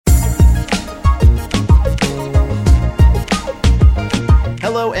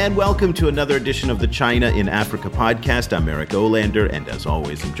Hello and welcome to another edition of the China in Africa podcast. I'm Eric Olander, and as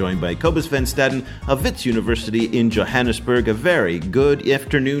always, I'm joined by Cobus Van Staden of Wits University in Johannesburg. A very good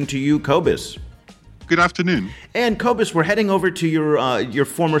afternoon to you, Cobus. Good afternoon. And Cobus, we're heading over to your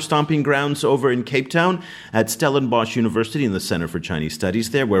former stomping grounds over in Cape Town at Stellenbosch University in the Center for Chinese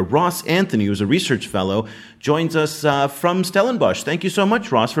Studies there, where Ross Anthony, who's a research fellow, joins us from Stellenbosch. Thank you so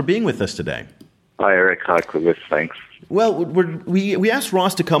much, Ross, for being with us today. Hi, Eric. Hi, Cobus. Thanks. Well, we asked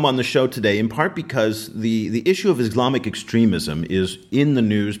Ross to come on the show today in part because the issue of Islamic extremism is in the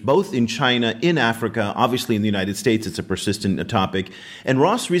news, both in China, in Africa, obviously in the United States. It's a persistent topic. And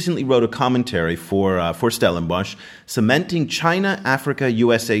Ross recently wrote a commentary for Stellenbosch, cementing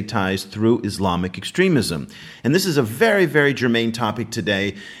China-Africa-USA ties through Islamic extremism. And this is a very, very germane topic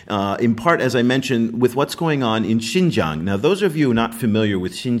today, in part, as I mentioned, with what's going on in Xinjiang. Now, those of you not familiar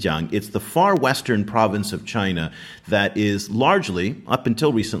with Xinjiang, it's the far western province of China that is largely, up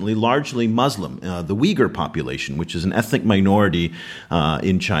until recently, largely Muslim, the Uyghur population, which is an ethnic minority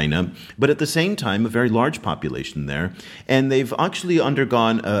in China, but at the same time, a very large population there. And they've actually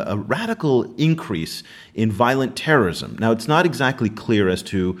undergone a radical increase in violent terrorism. Now, it's not exactly clear as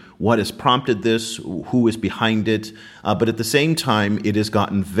to what has prompted this, who is behind it, but at the same time, it has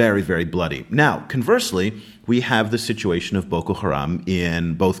gotten very, very bloody. Now, conversely, we have the situation of Boko Haram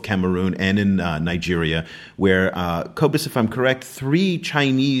in both Cameroon and in Nigeria, where, Cobus, if I'm correct, 3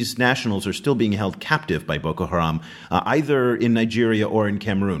 Chinese nationals are still being held captive by Boko Haram, either in Nigeria or in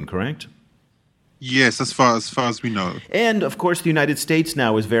Cameroon, correct? Yes, as far as we know. And, of course, the United States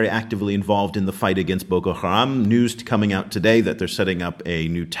now is very actively involved in the fight against Boko Haram. News coming out today that they're setting up a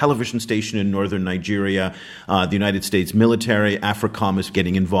new television station in northern Nigeria. The United States military, AFRICOM, is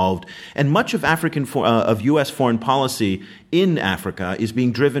getting involved. And much of of U.S. foreign policy in Africa is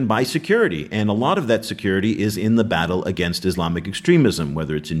being driven by security. And a lot of that security is in the battle against Islamic extremism,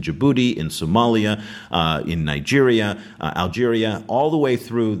 whether it's in Djibouti, in Somalia, in Nigeria, Algeria, all the way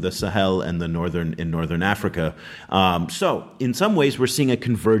through the Sahel and the northern Africa. So in some ways, we're seeing a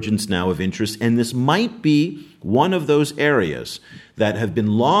convergence now of interest, and this might be one of those areas that have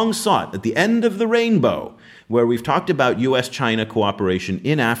been long sought at the end of the rainbow, where we've talked about U.S.-China cooperation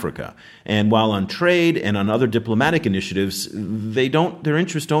in Africa. And while on trade and on other diplomatic initiatives, their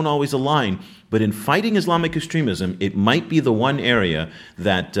interests don't always align. But in fighting Islamic extremism, it might be the one area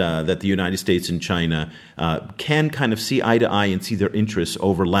that the United States and China can kind of see eye to eye and see their interests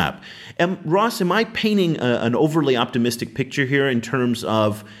overlap. Ross, am I painting an overly optimistic picture here in terms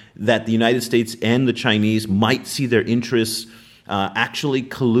of that the United States and the Chinese might see their interests actually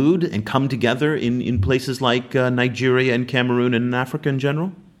collude and come together in places like Nigeria and Cameroon and in Africa in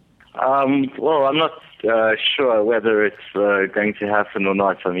general? Well, I'm not sure whether it's going to happen or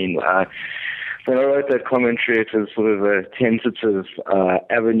not. I mean, when I wrote that commentary, it was sort of a tentative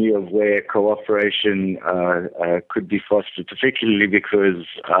avenue of where cooperation could be fostered, particularly because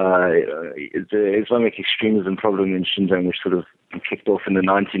the Islamic extremism problem in Xinjiang, which sort of kicked off in the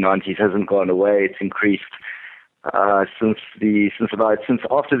 1990s, hasn't gone away. It's increased since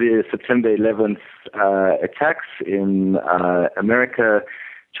after the September 11th attacks in America.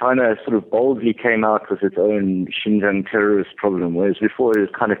 China sort of boldly came out with its own Xinjiang terrorist problem, whereas before it was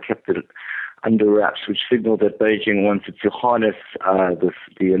kind of kept it under wraps, which signaled that Beijing wanted to harness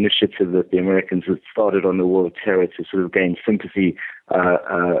the initiative that the Americans had started on the war of terror to sort of gain sympathy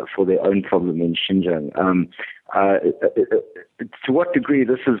for their own problem in Xinjiang. To what degree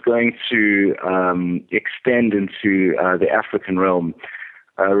this is going to extend into the African realm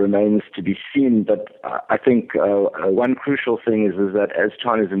remains to be seen. But I think one crucial thing is that as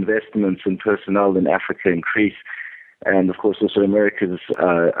China's investments in personnel in Africa increase, and of course also America's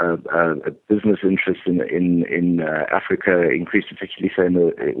business interests in Africa increase, particularly say in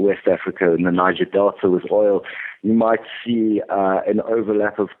the West Africa and the Niger Delta with oil, you might see an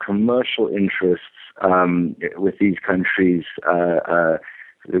overlap of commercial interests with these countries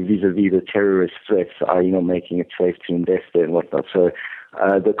vis-a-vis the terrorist threats, i.e. making it safe to invest there and whatnot. So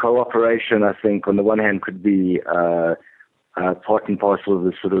the cooperation, I think, on the one hand could be part and parcel of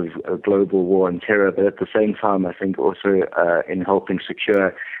this sort of global war on terror, but at the same time, I think also in helping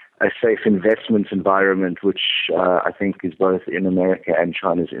secure a safe investment environment, which I think is both in America and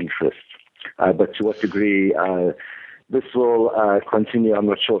China's interests. But to what degree this will continue, I'm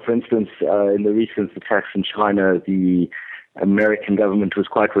not sure. For instance, in the recent attacks in China, the American government was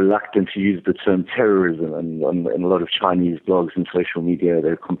quite reluctant to use the term terrorism, and a lot of Chinese blogs and social media,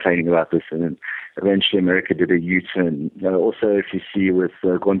 they're complaining about this, and then eventually America did a U-turn. Also, if you see with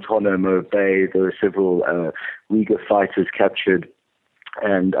Guantanamo Bay, there were several Uyghur fighters captured,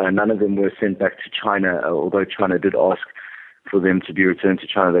 and none of them were sent back to China, although China did ask for them to be returned to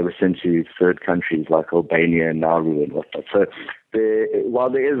China. They were sent to third countries like Albania and Nauru and whatnot. So while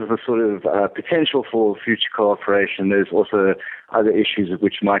there is the sort of potential for future cooperation, there's also other issues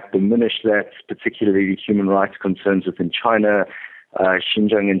which might diminish that, particularly human rights concerns within China.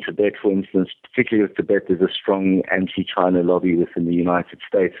 Xinjiang and Tibet, for instance, particularly with Tibet, there's a strong anti-China lobby within the United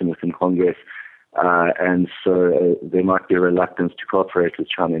States and within Congress. And so there might be a reluctance to cooperate with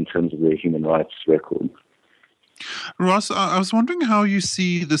China in terms of their human rights record. Ross, I was wondering how you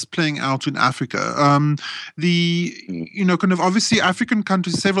see this playing out in Africa. Obviously African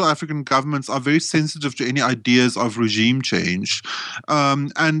countries, several African governments are very sensitive to any ideas of regime change.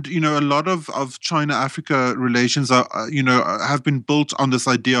 And a lot of China-Africa relations have been built on this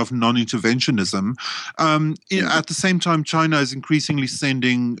idea of non-interventionism. At the same time, China is increasingly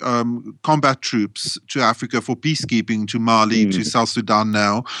sending combat troops to Africa for peacekeeping, to Mali, to South Sudan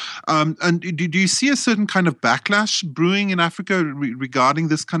now. And do you see a certain kind of backlash brewing in Africa regarding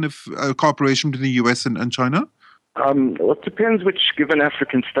this kind of cooperation between the US and China? Well, it depends which given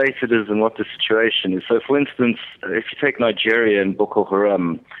African state it is and what the situation is. So, for instance, if you take Nigeria and Boko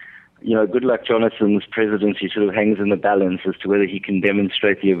Haram, Goodluck Jonathan's presidency sort of hangs in the balance as to whether he can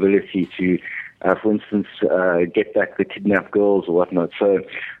demonstrate the ability to, for instance, get back the kidnapped girls or whatnot. So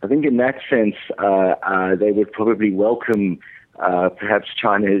I think in that sense, they would probably welcome perhaps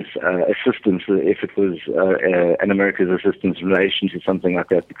China's assistance, if it was and America's assistance in relation to something like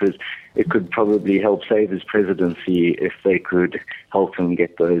that, because it could probably help save his presidency if they could help him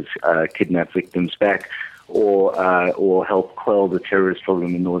get those kidnapped victims back, or help quell the terrorist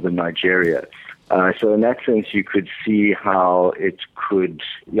problem in northern Nigeria. So in that sense, you could see how it could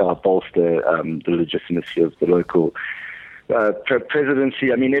bolster the legitimacy of the local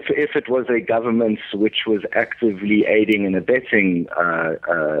presidency. I mean, if it was a government which was actively aiding and abetting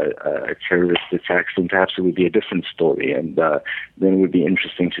terrorist attacks, then perhaps it would be a different story, and then it would be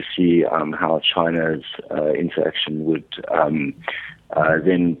interesting to see how China's interaction would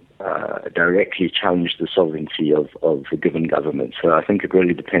then directly challenge the sovereignty of the given government. So I think it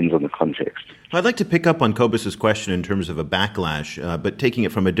really depends on the context. I'd like to pick up on Cobus's question in terms of a backlash, but taking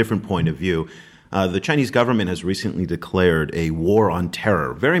it from a different point of view. The Chinese government has recently declared a war on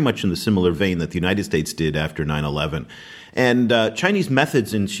terror, very much in the similar vein that the United States did after 9/11. And Chinese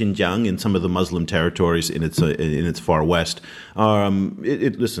methods in Xinjiang, in some of the Muslim territories in its far west,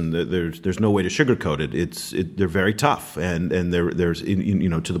 listen, there's no way to sugarcoat it. They're very tough, and there's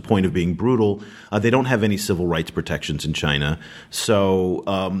to the point of being brutal. They don't have any civil rights protections in China, so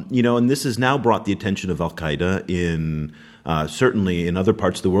and this has now brought the attention of Al Qaeda in. Certainly in other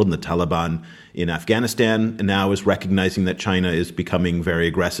parts of the world, and the Taliban in Afghanistan now is recognizing that China is becoming very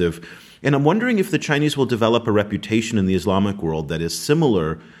aggressive. And I'm wondering if the Chinese will develop a reputation in the Islamic world that is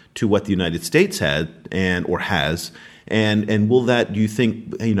similar to what the United States had or has, and will that, do you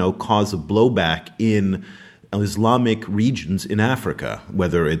think, cause a blowback in Islamic regions in Africa,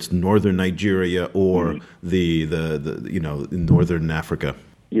 whether it's northern Nigeria or the in northern Africa?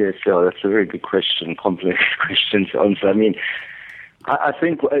 Yes, that's a very good question, complex question to answer. I mean, I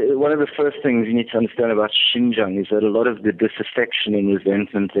think one of the first things you need to understand about Xinjiang is that a lot of the disaffection and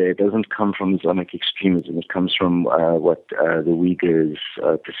resentment there doesn't come from Islamic extremism. It comes from what the Uyghurs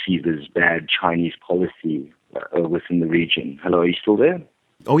perceive as bad Chinese policy within the region. Hello, are you still there?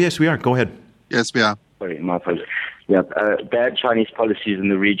 Oh, yes, we are. Go ahead. Yes, we are. Sorry, my apologies. Yeah, bad Chinese policies in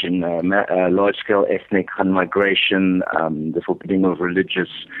the region, large-scale ethnic migration, the forbidding of religious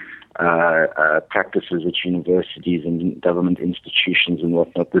practices at universities and government institutions and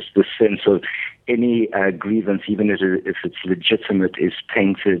whatnot. This sense of any grievance, even if it's legitimate, is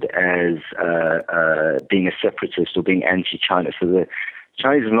painted as being a separatist or being anti-China. So the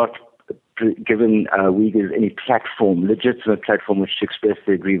Chinese are not given Uyghurs any legitimate platform which to express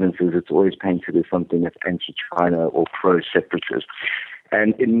their grievances. It's always painted as something that's anti-China or pro-separatist.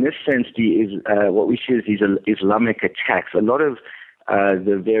 And in this sense, what we see is these Islamic attacks. A lot of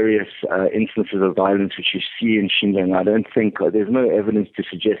the various instances of violence which you see in Xinjiang, I don't think there's no evidence to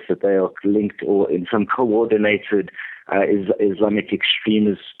suggest that they are linked or in some coordinated Islamic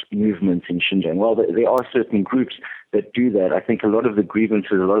extremist movements in Xinjiang. While there are certain groups that do that, I think a lot of the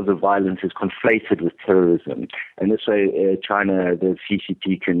grievances, a lot of the violence is conflated with terrorism. And this way, China, the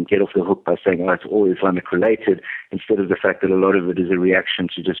CCP, can get off the hook by saying, it's all Islamic related, instead of the fact that a lot of it is a reaction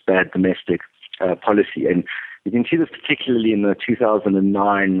to just bad domestic policy. And you can see this particularly in the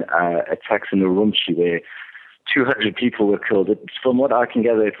 2009 attacks in Urumqi, where 200 people were killed. From what I can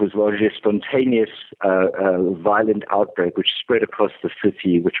gather, it was largely a spontaneous, violent outbreak which spread across the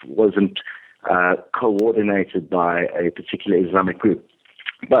city, which wasn't coordinated by a particular Islamic group.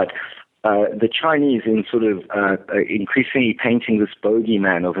 But the Chinese, in sort of increasingly painting this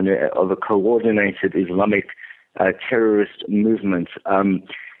bogeyman of a coordinated Islamic terrorist movement,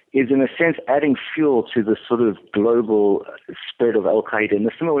 is in a sense adding fuel to the sort of global spread of Al-Qaeda in a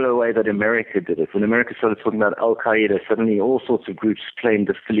similar way that America did it. When America started talking about Al-Qaeda, suddenly all sorts of groups claimed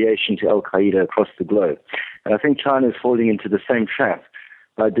affiliation to Al-Qaeda across the globe. And I think China is falling into the same trap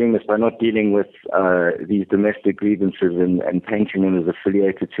by doing this, by not dealing with these domestic grievances and painting them as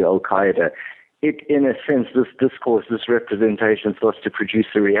affiliated to Al-Qaeda. It, in a sense, this discourse, this representation starts to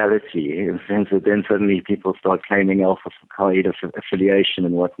produce a reality in the sense that then suddenly people start claiming Al-Qaeda affiliation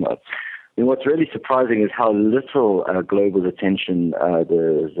and whatnot. And what's really surprising is how little global attention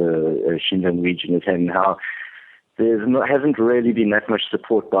the Xinjiang region has had, and how hasn't really been that much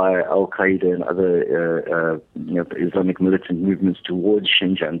support by Al-Qaeda and other Islamic militant movements towards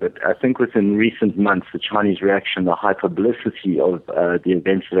Xinjiang. But I think within recent months, the Chinese reaction, the high publicity of the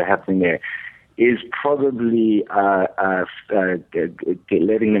events that are happening there, is probably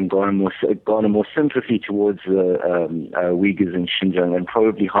letting them garner more sympathy towards the Uyghurs in Xinjiang, and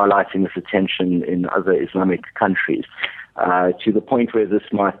probably highlighting this attention in other Islamic countries, to the point where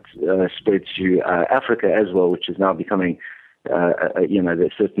this might spread to Africa as well, which is now becoming,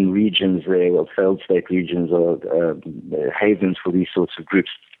 there's certain regions there, or failed state regions, or havens for these sorts of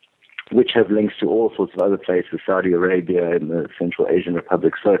groups, which have links to all sorts of other places, Saudi Arabia and the Central Asian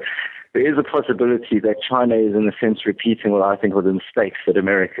Republic. So there is a possibility that China is, in a sense, repeating what I think were the mistakes that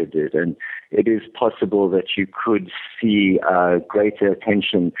America did. And it is possible that you could see greater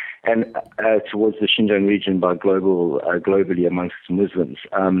attention towards the Xinjiang region by globally amongst Muslims.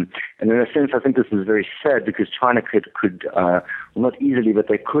 And in a sense, I think this is very sad, because China could not easily, but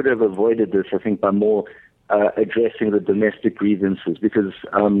they could have avoided this, I think, by more addressing the domestic grievances. Because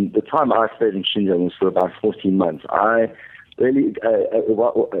the time I stayed in Xinjiang was for about 14 months.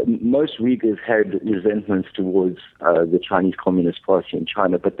 Most Uyghurs had resentments towards the Chinese Communist Party in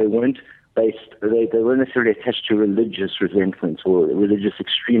China, but they weren't weren't necessarily attached to religious resentments or religious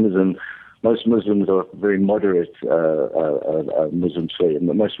extremism. Most Muslims are very moderate Muslims.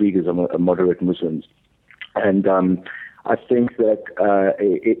 Most Uyghurs are moderate Muslims, and I think that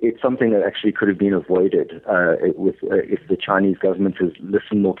it's something that actually could have been avoided if the Chinese government has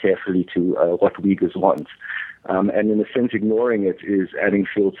listened more carefully to what Uyghurs want. And in a sense, ignoring it is adding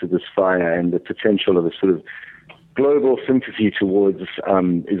fuel to this fire, and the potential of a sort of global sympathy towards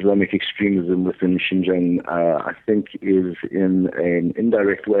Islamic extremism within Xinjiang, I think, is in an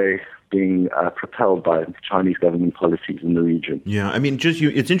indirect way being propelled by Chinese government policies in the region. Yeah, I mean,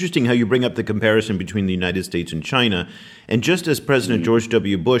 it's interesting how you bring up the comparison between the United States and China. And just as President George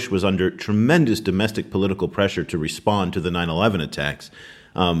W. Bush was under tremendous domestic political pressure to respond to the 9/11 attacks,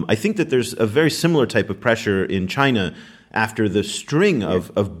 I think that there's a very similar type of pressure in China after the string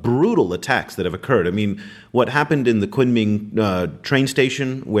of brutal attacks that have occurred. I mean, what happened in the Kunming train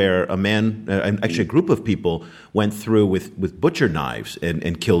station, where a group of people went through with butcher knives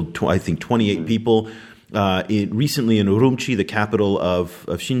and killed, I think, 28 people. Recently in Urumqi, the capital of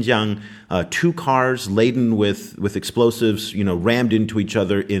Xinjiang, 2 cars laden with explosives, rammed into each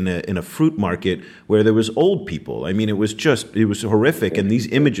other in a fruit market where there was old people. I mean, it was horrific. And these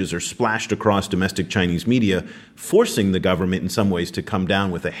images are splashed across domestic Chinese media, forcing the government in some ways to come down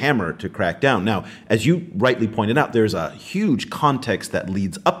with a hammer to crack down. Now, as you rightly pointed out, there's a huge context that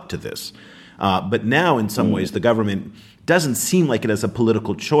leads up to this. But now, in some ways, the government doesn't seem like it has a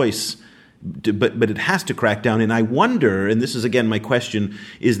political choice, but it has to crack down. And I wonder, and this is again my question,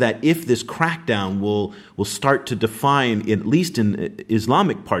 is that if this crackdown will start to define, at least in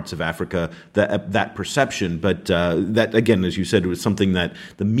Islamic parts of Africa, that perception. But that, again, as you said, was something that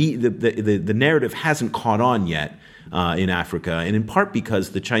the narrative hasn't caught on yet in Africa, and in part because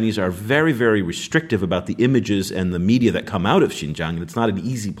the Chinese are very, very restrictive about the images and the media that come out of Xinjiang, and it's not an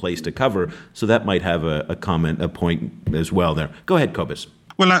easy place to cover. So that might have a point as well there. Go ahead, Cobus.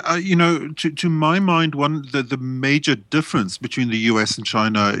 Well, to my mind, the major difference between the US and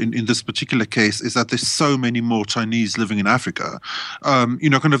China in this particular case is that there's so many more Chinese living in Africa. China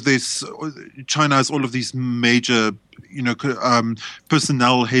has all of these major,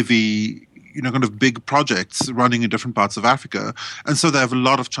 personnel-heavy, big projects running in different parts of Africa. And so they have a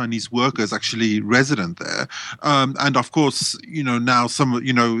lot of Chinese workers actually resident there. And of course, now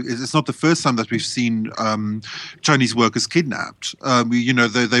it's not the first time that we've seen Chinese workers kidnapped.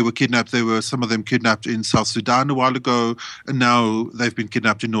 They were kidnapped. Some of them kidnapped in South Sudan a while ago, and now they've been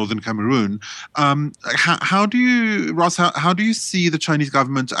kidnapped in northern Cameroon. How do you see the Chinese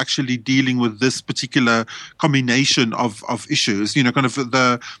government actually dealing with this particular combination of issues?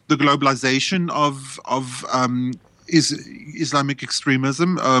 The globalization of is Islamic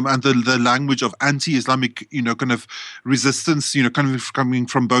extremism and the language of anti-Islamic, kind of resistance, kind of coming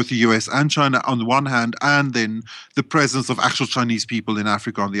from both the US and China on the one hand, and then the presence of actual Chinese people in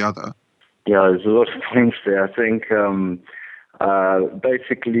Africa on the other. Yeah, there's a lot of points there. I think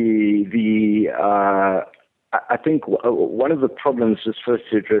basically I think one of the problems, just first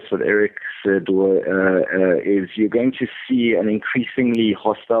to address what Eric said, is you're going to see an increasingly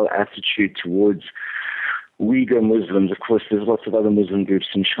hostile attitude towards Uyghur Muslims. Of course, there's lots of other Muslim groups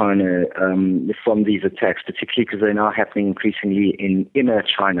in China from these attacks, particularly because they're now happening increasingly in inner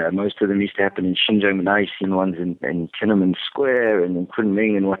China. Most of them used to happen in Xinjiang, but now you've seen ones in Tiananmen Square and in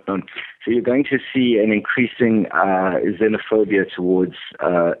Kunming and whatnot. So you're going to see an increasing xenophobia towards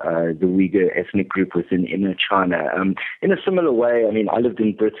the Uyghur ethnic group within inner China. In a similar way, I mean, I lived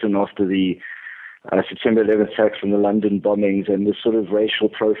in Britain after the September 11th attacks from the London bombings, and this sort of racial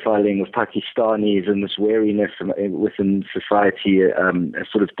profiling of Pakistanis and this wariness within society, a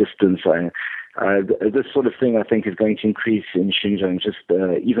sort of distance. This sort of thing, I think, is going to increase in Xinjiang, just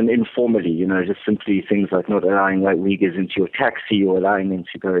even informally, just simply things like not allowing white Uyghurs into your taxi or allowing them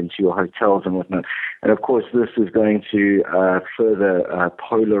to go into your hotels and whatnot. And of course, this is going to further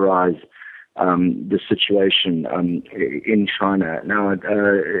polarize the situation in China. Now,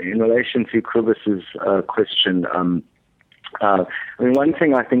 in relation to Krubis's question, I mean, one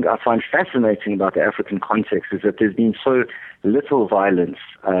thing I think I find fascinating about the African context is that there's been so little violence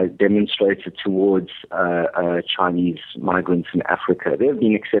demonstrated towards Chinese migrants in Africa. There have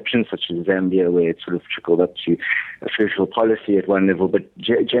been exceptions, such as Zambia, where it sort of trickled up to official policy at one level. But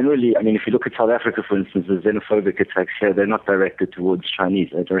generally, I mean, if you look at South Africa, for instance, the xenophobic attacks here, they're not directed towards Chinese,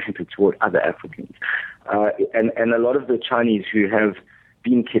 they're directed toward other Africans. And a lot of the Chinese who have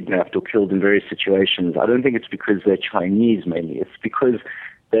been kidnapped or killed in various situations, I don't think it's because they're Chinese mainly. It's because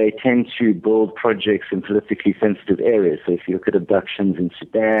they tend to build projects in politically sensitive areas. So if you look at abductions in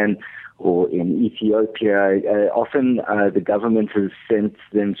Sudan or in Ethiopia, often the government has sent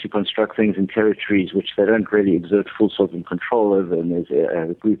them to construct things in territories which they don't really exert full sovereign control over, and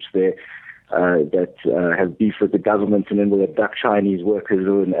there's groups there that have beef with the government and then will abduct Chinese workers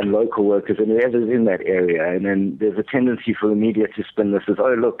and local workers and whoever's in that area. And then there's a tendency for the media to spin this as,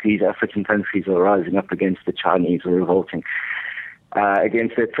 oh, look, these African countries are rising up against the Chinese or revolting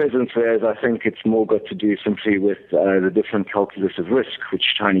against their presence, whereas I think it's more got to do simply with the different calculus of risk which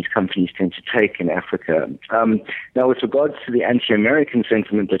Chinese companies tend to take in Africa. Now, with regards to the anti-American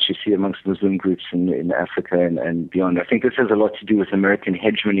sentiment that you see amongst Muslim groups in Africa and beyond, I think this has a lot to do with American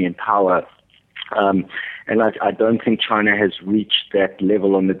hegemony and power. And I don't think China has reached that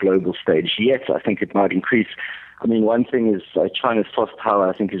level on the global stage yet. I think it might increase. I mean, one thing is China's soft power,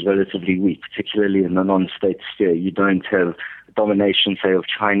 I think, is relatively weak, particularly in the non-state sphere. You don't have domination, say, of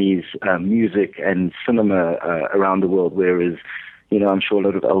Chinese music and cinema around the world, whereas, I'm sure a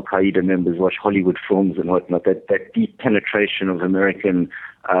lot of Al-Qaeda members watch Hollywood films and whatnot. That deep penetration of American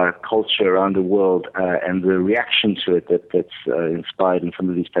culture around the world and the reaction to it that's inspired in some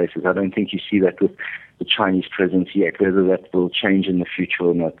of these places, I don't think you see that with the Chinese presence yet. Whether that will change in the future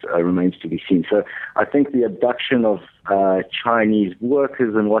or not remains to be seen. So I think the abduction of Chinese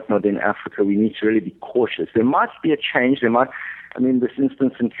workers and whatnot in Africa, we need to really be cautious. There might be a change. This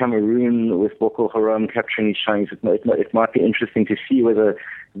instance in Cameroon with Boko Haram capturing these Chinese, it might be interesting to see whether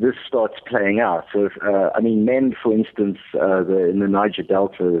this starts playing out. So, men, for instance, in the Niger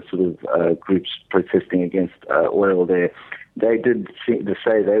Delta sort of groups protesting against oil there, they did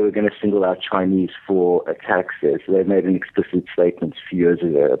say they were going to single out Chinese for attacks there. So they made an explicit statement a few years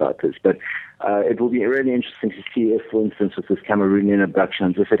ago about this. But it will be really interesting to see if, for instance, with this Cameroonian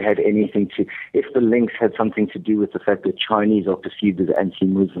abductions, if the links had something to do with the fact that Chinese are perceived as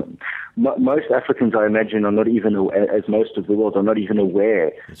anti-Muslim. Most Africans, I imagine, are not even, as most of the world, are not even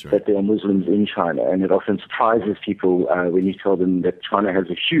aware that there are Muslims in China. And it often surprises people when you tell them that China has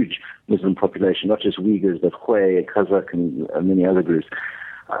a huge Muslim population, not just Uyghurs, but Hui, Kazakh, and many other groups.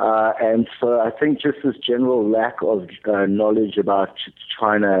 And so I think just this general lack of knowledge about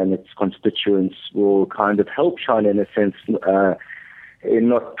China and its constituents will kind of help China in a sense in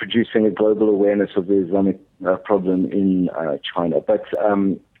not producing a global awareness of the Islamic problem in China. But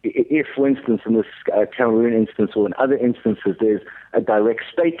if, for instance, in this Cameroon instance or in other instances, there's a direct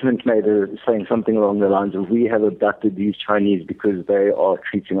statement made saying something along the lines of, we have abducted these Chinese because they are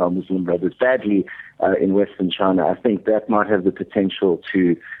treating our Muslim brothers badly in Western China, I think that might have the potential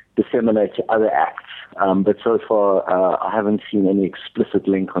to disseminate to other acts. But so far, I haven't seen any explicit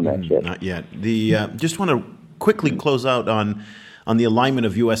link on that yet. Not yet. Just want to quickly close out on the alignment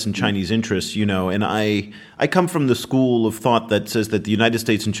of U.S. and Chinese interests, and I come from the school of thought that says that the United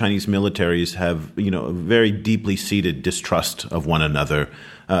States and Chinese militaries have, a very deeply seated distrust of one another.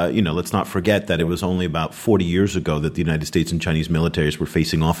 Let's not forget that it was only about 40 years ago that the United States and Chinese militaries were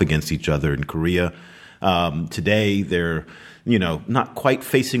facing off against each other in Korea. Today, they're, not quite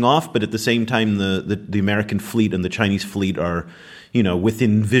facing off, but at the same time, the American fleet and the Chinese fleet are,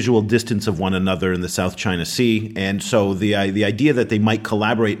 within visual distance of one another in the South China Sea. And so the idea that they might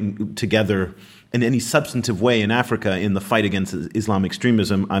collaborate together in any substantive way in Africa in the fight against Islamic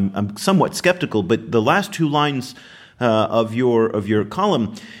extremism, I'm somewhat skeptical. But the last two lines of your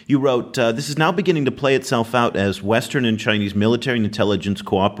column, you wrote, this is now beginning to play itself out as Western and Chinese military and intelligence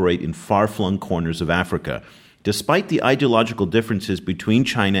cooperate in far-flung corners of Africa. Despite the ideological differences between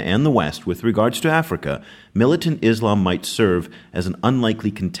China and the West with regards to Africa, militant Islam might serve as an unlikely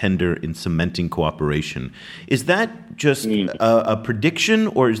contender in cementing cooperation. Is that just a prediction,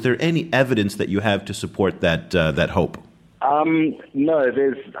 or is there any evidence that you have to support that hope? No,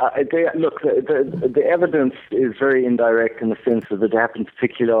 the evidence is very indirect in the sense that it happened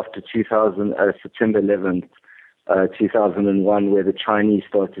particularly after September 11th, 2001, where the Chinese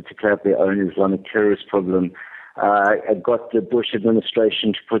started to clear up their own Islamic terrorist problem. It got the Bush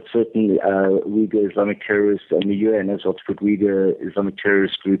administration to put certain Uyghur Islamic terrorists, and the UN as well, to put Uyghur Islamic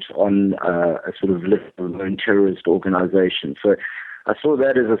terrorist groups on a sort of list of known terrorist organizations. So I saw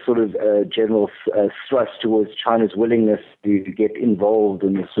that as a sort of general thrust towards China's willingness to get involved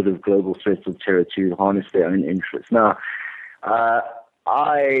in the sort of global threats of terror to harness their own interests. Now,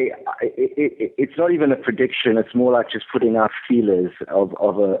 it's not even a prediction. It's more like just putting out feelers of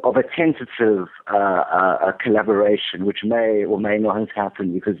a tentative collaboration, which may or may not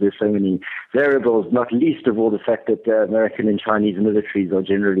happen because there's so many variables. Not least of all the fact that American and Chinese militaries are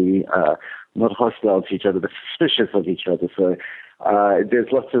generally not hostile to each other, but suspicious of each other. So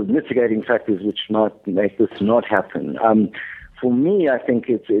there's lots of mitigating factors which might make this not happen. For me, I think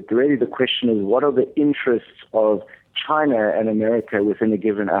it's really the question is what are the interests of China and America within a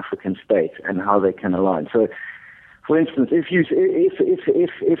given African state and how they can align. So, for instance, if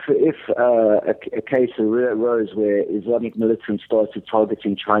a case arose where Islamic militants started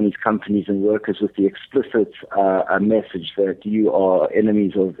targeting Chinese companies and workers with the explicit message that you are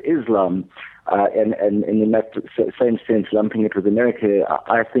enemies of Islam, and in that same sense lumping it with America,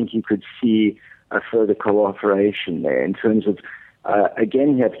 I think you could see a further cooperation there in terms of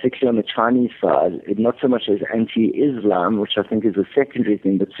again, here, particularly on the Chinese side, not so much as anti-Islam, which I think is a secondary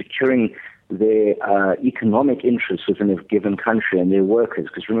thing, but securing their economic interests within a given country and their workers.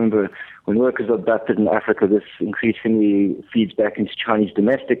 Because remember, when workers are abducted in Africa, this increasingly feeds back into Chinese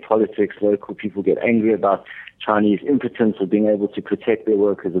domestic politics. Local people get angry about Chinese impotence of being able to protect their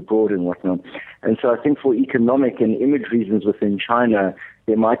workers abroad and whatnot. And so I think for economic and image reasons within China,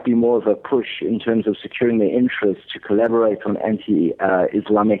 there might be more of a push in terms of securing their interests to collaborate on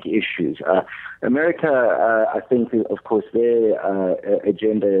anti-Islamic issues. America, I think, of course, their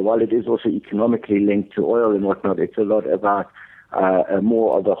agenda, while it is also economically linked to oil and whatnot, it's a lot about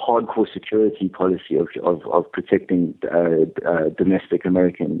more of a hardcore security policy of protecting domestic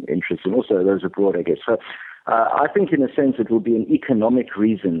American interests and also those abroad, I guess. So I think, in a sense, it will be an economic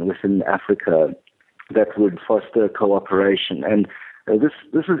reason within Africa that would foster cooperation. And this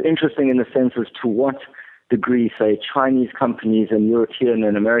is interesting in the sense as to what degree, say, Chinese companies and European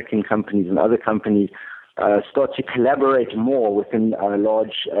and American companies and other companies start to collaborate more within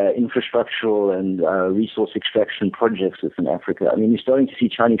large infrastructural and resource extraction projects within Africa. I mean, you're starting to see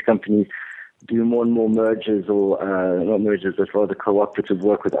Chinese companies do more and more mergers or not mergers, but rather cooperative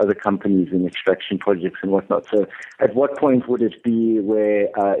work with other companies in extraction projects and whatnot. So at what point would it be where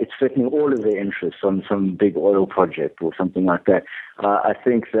it's fitting all of their interests on some big oil project or something like that? I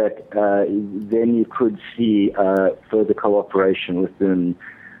think that then you could see further cooperation with them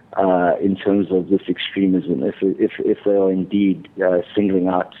in terms of this extremism, if they are indeed singling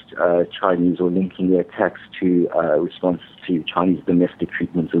out Chinese or linking their attacks to responses to Chinese domestic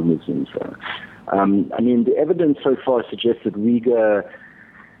treatment of Muslims. I mean, the evidence so far suggests that Uyghur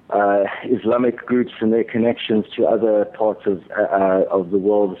Islamic groups and their connections to other parts of the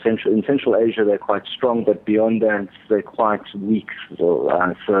world, in Central Asia, they're quite strong, but beyond that, they're quite weak.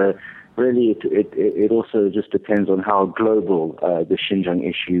 So really, it also just depends on how global the Xinjiang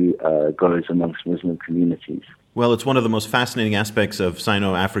issue goes amongst Muslim communities. Well, it's one of the most fascinating aspects of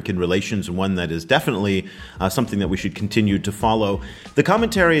Sino-African relations, and one that is definitely something that we should continue to follow. The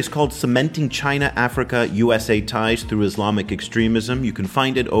commentary is called Cementing China-Africa-USA Ties Through Islamic Extremism. You can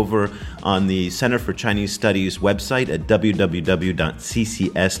find it over on the Center for Chinese Studies website at www.ccs.org.za.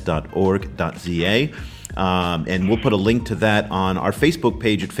 And we'll put a link to that on our Facebook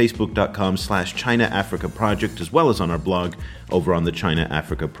page at facebook.com/China Africa Project, as well as on our blog over on the China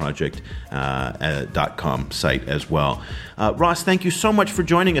Africa Project.com site as well. Ross, thank you so much for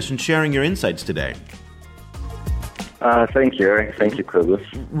joining us and sharing your insights today. Thank you, Eric. Thank you, Cobus.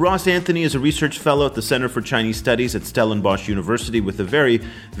 Ross Anthony is a research fellow at the Center for Chinese Studies at Stellenbosch University with a very,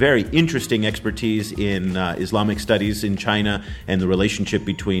 very interesting expertise in Islamic studies in China and the relationship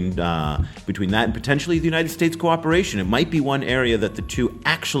between that and potentially the United States cooperation. It might be one area that the two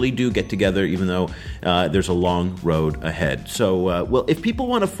actually do get together, even though there's a long road ahead. So, well, if people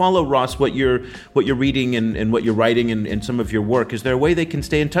want to follow, Ross, what you're reading and what you're writing and some of your work, is there a way they can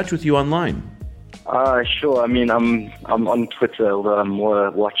stay in touch with you online? Sure. I mean, I'm on Twitter, although I'm more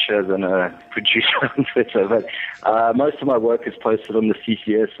a watcher than a producer on Twitter. But most of my work is posted on the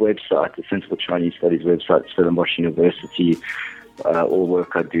CCS website, the Center for Chinese Studies website, Stellenbosch University. All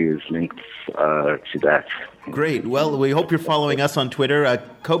work I do is linked to that. Great. Well, we hope you're following us on Twitter.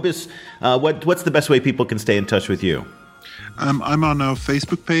 Cobus, what's the best way people can stay in touch with you? I'm on our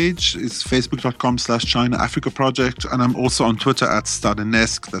Facebook page. It's facebook.com/China Africa Project. And I'm also on Twitter at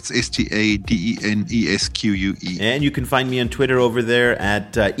Stadenesque. That's STADENESQUE. And you can find me on Twitter over there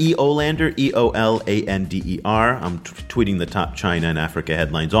at EOLander, EOLANDER. I'm tweeting the top China and Africa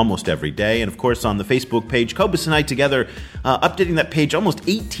headlines almost every day. And of course, on the Facebook page, Cobus and I together updating that page almost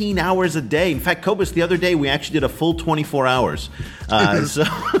 18 hours a day. In fact, Cobus, the other day, we actually did a full 24 hours. So I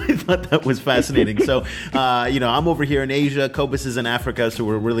thought that was fascinating. So, I'm over here in Asia. Cobus is in Africa, so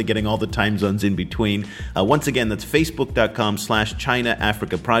we're really getting all the time zones in between. Once again, that's facebook.com/China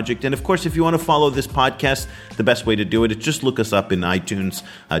Africa Project. And of course, if you want to follow this podcast, the best way to do it is just look us up in iTunes.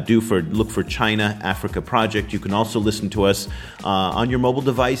 Look for China Africa Project. You can also listen to us on your mobile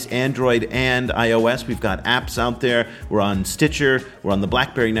device, Android and iOS. We've got apps out there. We're on Stitcher. We're on the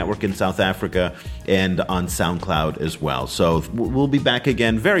BlackBerry Network in South Africa and on SoundCloud as well. So we'll be back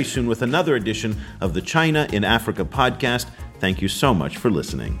again very soon with another edition of the China in Africa podcast. Thank you so much for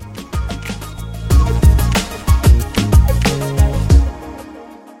listening.